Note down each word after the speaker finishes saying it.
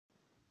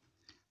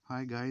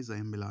Hi guys, I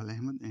am Bilal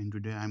Ahmed and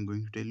today I am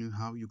going to tell you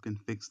how you can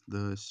fix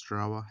the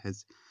Strava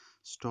has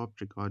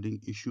stopped recording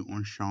issue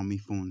on Xiaomi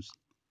phones.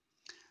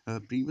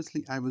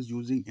 Previously I was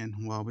using an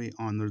Huawei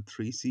Honor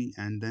 3C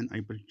and then I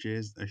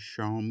purchased a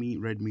Xiaomi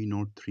Redmi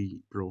Note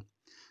 3 Pro.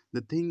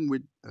 The thing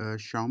with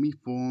Xiaomi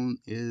phone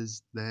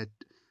is that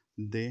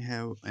they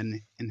have an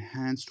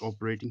enhanced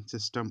operating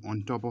system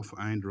on top of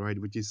Android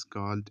which is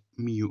called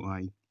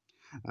MIUI.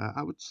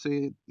 I would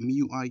say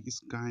MIUI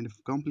is kind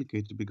of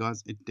complicated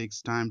because it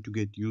takes time to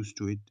get used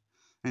to it,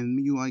 and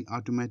MIUI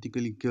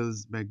automatically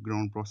kills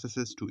background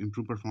processes to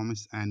improve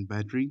performance and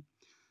battery.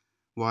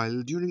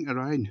 While during a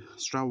ride,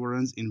 Strava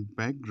runs in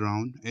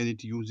background and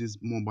it uses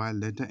mobile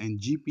data and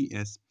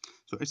GPS,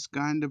 so it's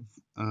kind of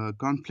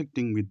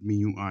conflicting with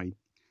MIUI.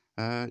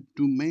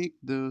 To make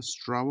the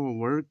Strava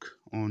work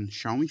on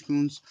Xiaomi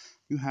phones,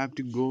 you have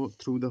to go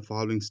through the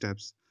following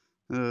steps.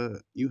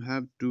 You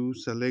have to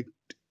select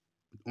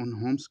on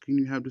home screen,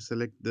 you have to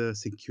select the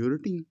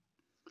security,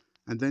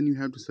 and then you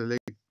have to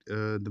select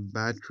the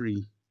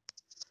battery.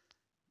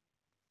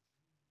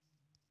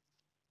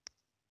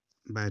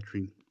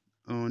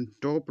 On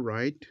top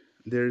right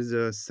there is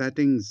a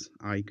settings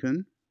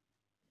icon.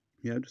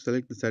 You have to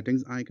select the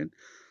settings icon.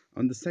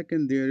 On the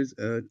second there is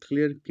a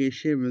clear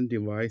cache when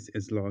device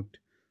is locked.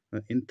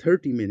 In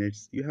 30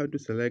 minutes you have to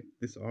select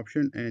this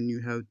option and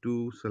you have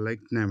to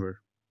select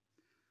never.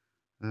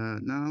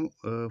 Now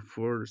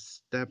for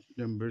step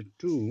number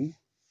 2,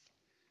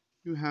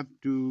 you have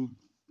to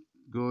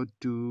go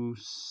to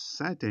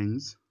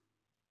settings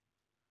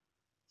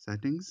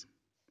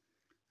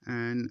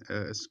and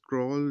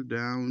scroll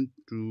down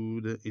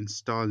to the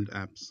installed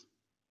apps.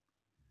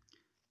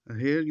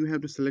 Here you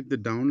have to select the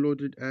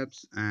downloaded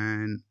apps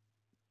and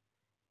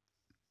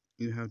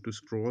you have to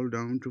scroll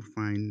down to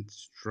find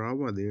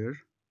Strava there.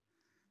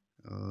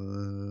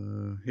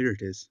 Here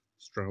it is,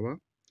 Strava.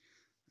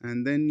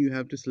 And then you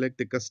have to select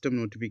the custom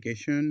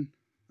notification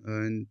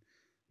and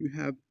you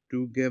have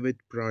to give it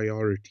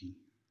priority,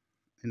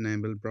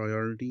 enable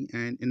priority,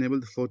 and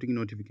enable the floating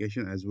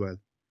notification as well.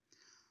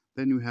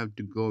 Then you have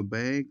to go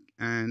back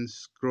and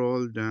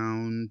scroll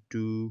down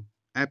to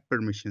app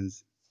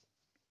permissions.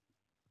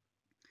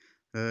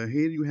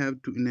 Here you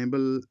have to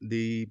enable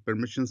the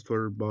permissions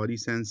for body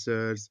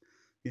sensors,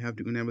 you have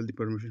to enable the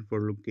permission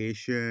for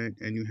location,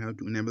 and you have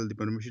to enable the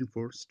permission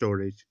for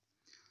storage.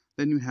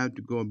 Then you have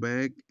to go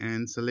back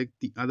and select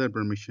the other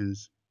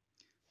permissions,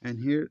 and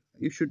here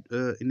you should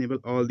enable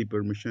all the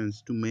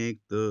permissions to make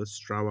the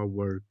Strava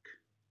work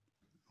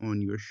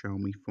on your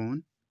Xiaomi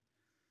phone.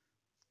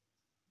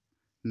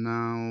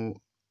 Now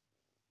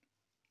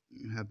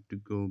you have to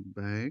go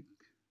back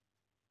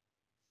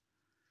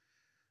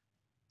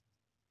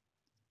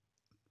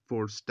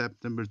for step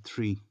number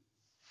 3.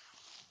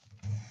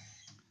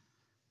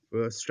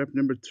 Step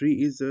number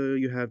 3 is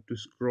you have to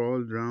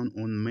scroll down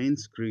on main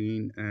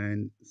screen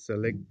and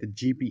select the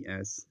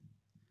GPS.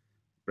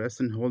 Press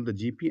and hold the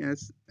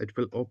GPS, it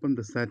will open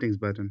the settings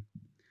button.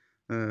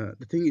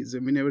 The thing is,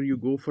 whenever you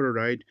go for a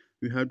ride,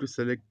 you have to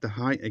select the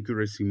high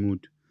accuracy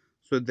mode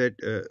so that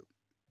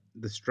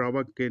the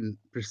Strava can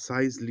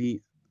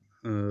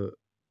uh,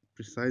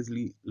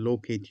 precisely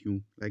locate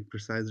you, like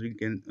precisely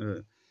can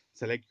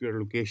select your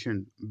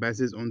location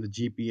basis on the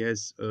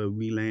GPS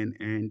VLAN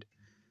and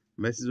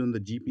basis on the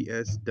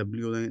GPS,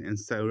 WLAN, and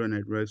cellular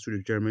networks to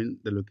determine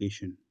the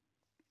location.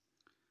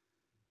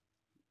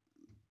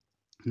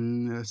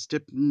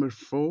 Step number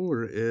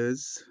 4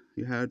 is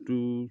you have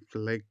to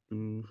select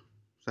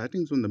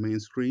settings on the main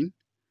screen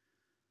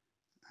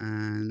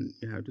and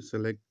you have to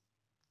select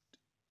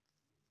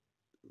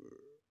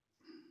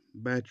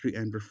battery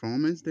and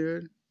performance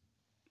there.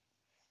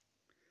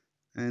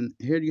 And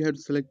here you have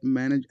to select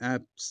manage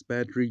apps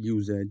battery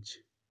usage.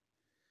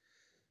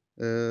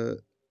 Uh,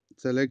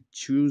 Select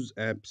choose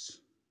apps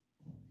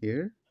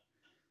here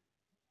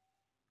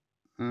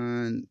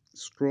and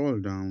scroll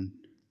down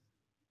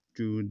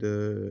to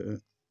the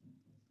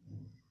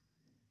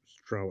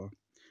Strava.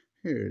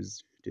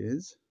 Here's it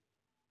is.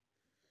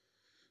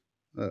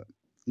 Uh,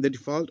 the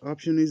default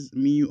option is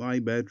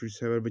MIUI battery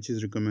saver, which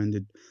is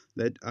recommended,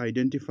 that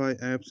identify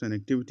apps and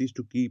activities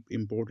to keep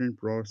important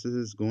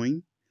processes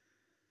going.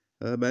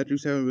 Battery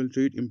saver will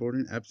treat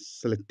important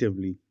apps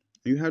selectively.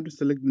 You have to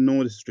select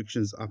no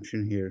restrictions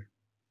option here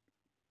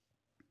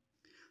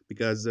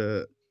because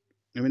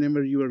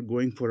whenever you are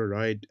going for a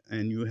ride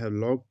and you have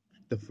locked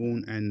the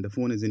phone and the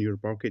phone is in your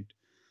pocket,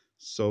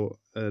 so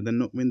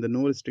when the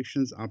no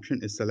restrictions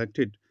option is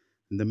selected,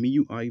 the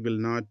MIUI will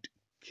not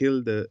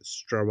kill the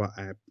Strava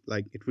app,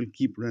 like it will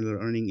keep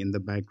running in the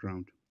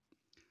background.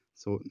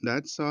 So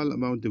that's all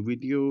about the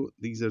video.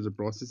 These are the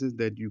processes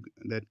that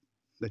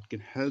can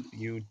help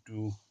you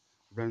to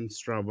run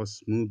Strava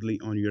smoothly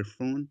on your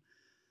phone.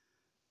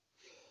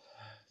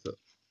 So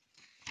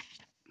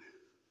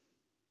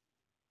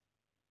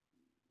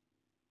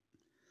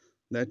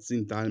that's the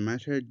entire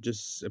method.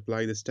 Just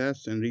apply the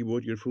steps and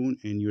reboot your phone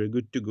and you're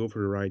good to go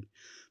for a ride.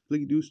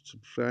 Please do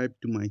subscribe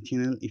to my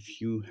channel if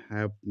you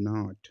have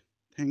not.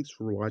 Thanks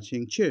for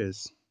watching.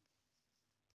 Cheers.